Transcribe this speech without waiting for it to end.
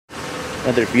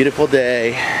Another beautiful day.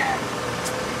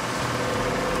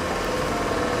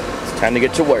 It's time to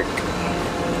get to work.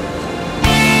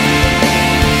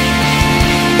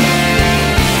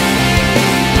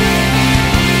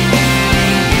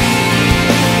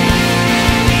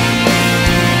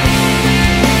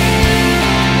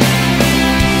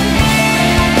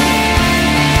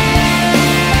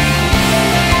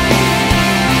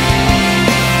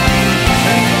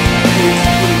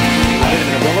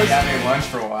 Having lunch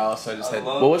for a while, so I just had.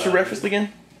 What was your breakfast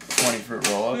again? 20 fruit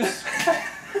roll-ups.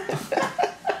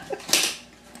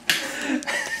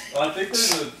 Well, I think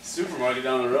there's a supermarket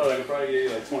down the road. I could probably get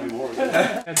you like 20 more. Get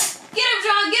Get up,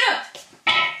 John, get up!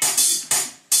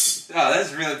 Oh,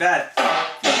 that's really bad.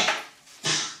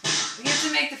 You have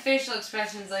to make the facial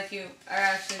expressions like you are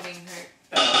actually being hurt.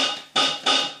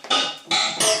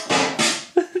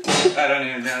 I don't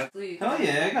even know. Hell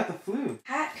yeah, I got the flu.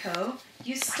 Hatco,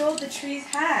 you stole the tree's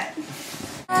hat.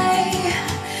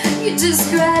 You just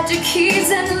grabbed your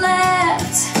keys and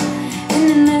left,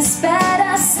 and in this bed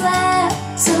I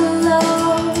slept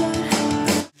alone.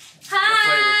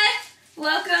 Hi!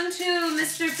 Welcome to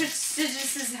Mr.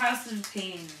 Prestigious's House of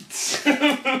Pain.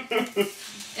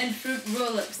 And fruit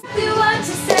roll-ups. Exactly what to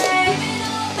say.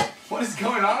 What is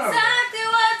going on over there? Exactly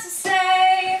what to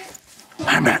say.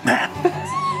 I'm Batman.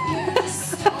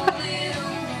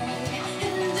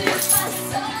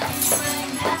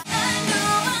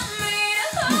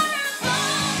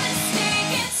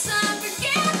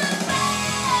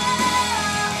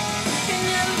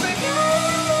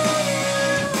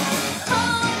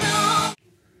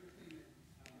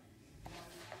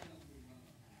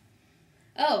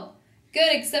 Oh, good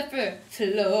except for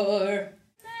floor.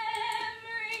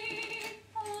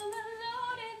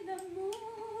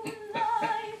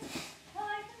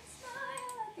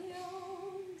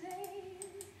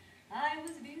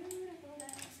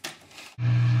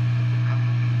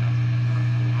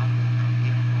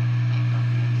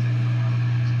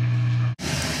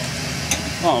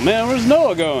 Oh man, where's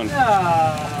Noah going? Look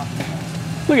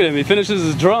at him, he finishes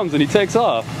his drums and he takes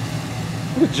off.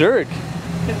 What a jerk.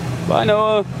 Bye,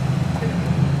 Noah.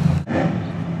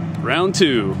 Round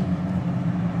 2.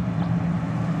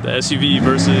 The SUV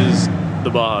versus the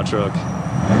Baja truck.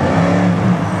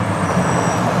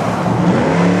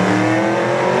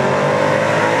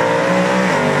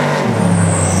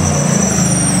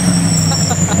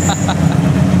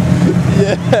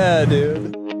 Yeah, dude.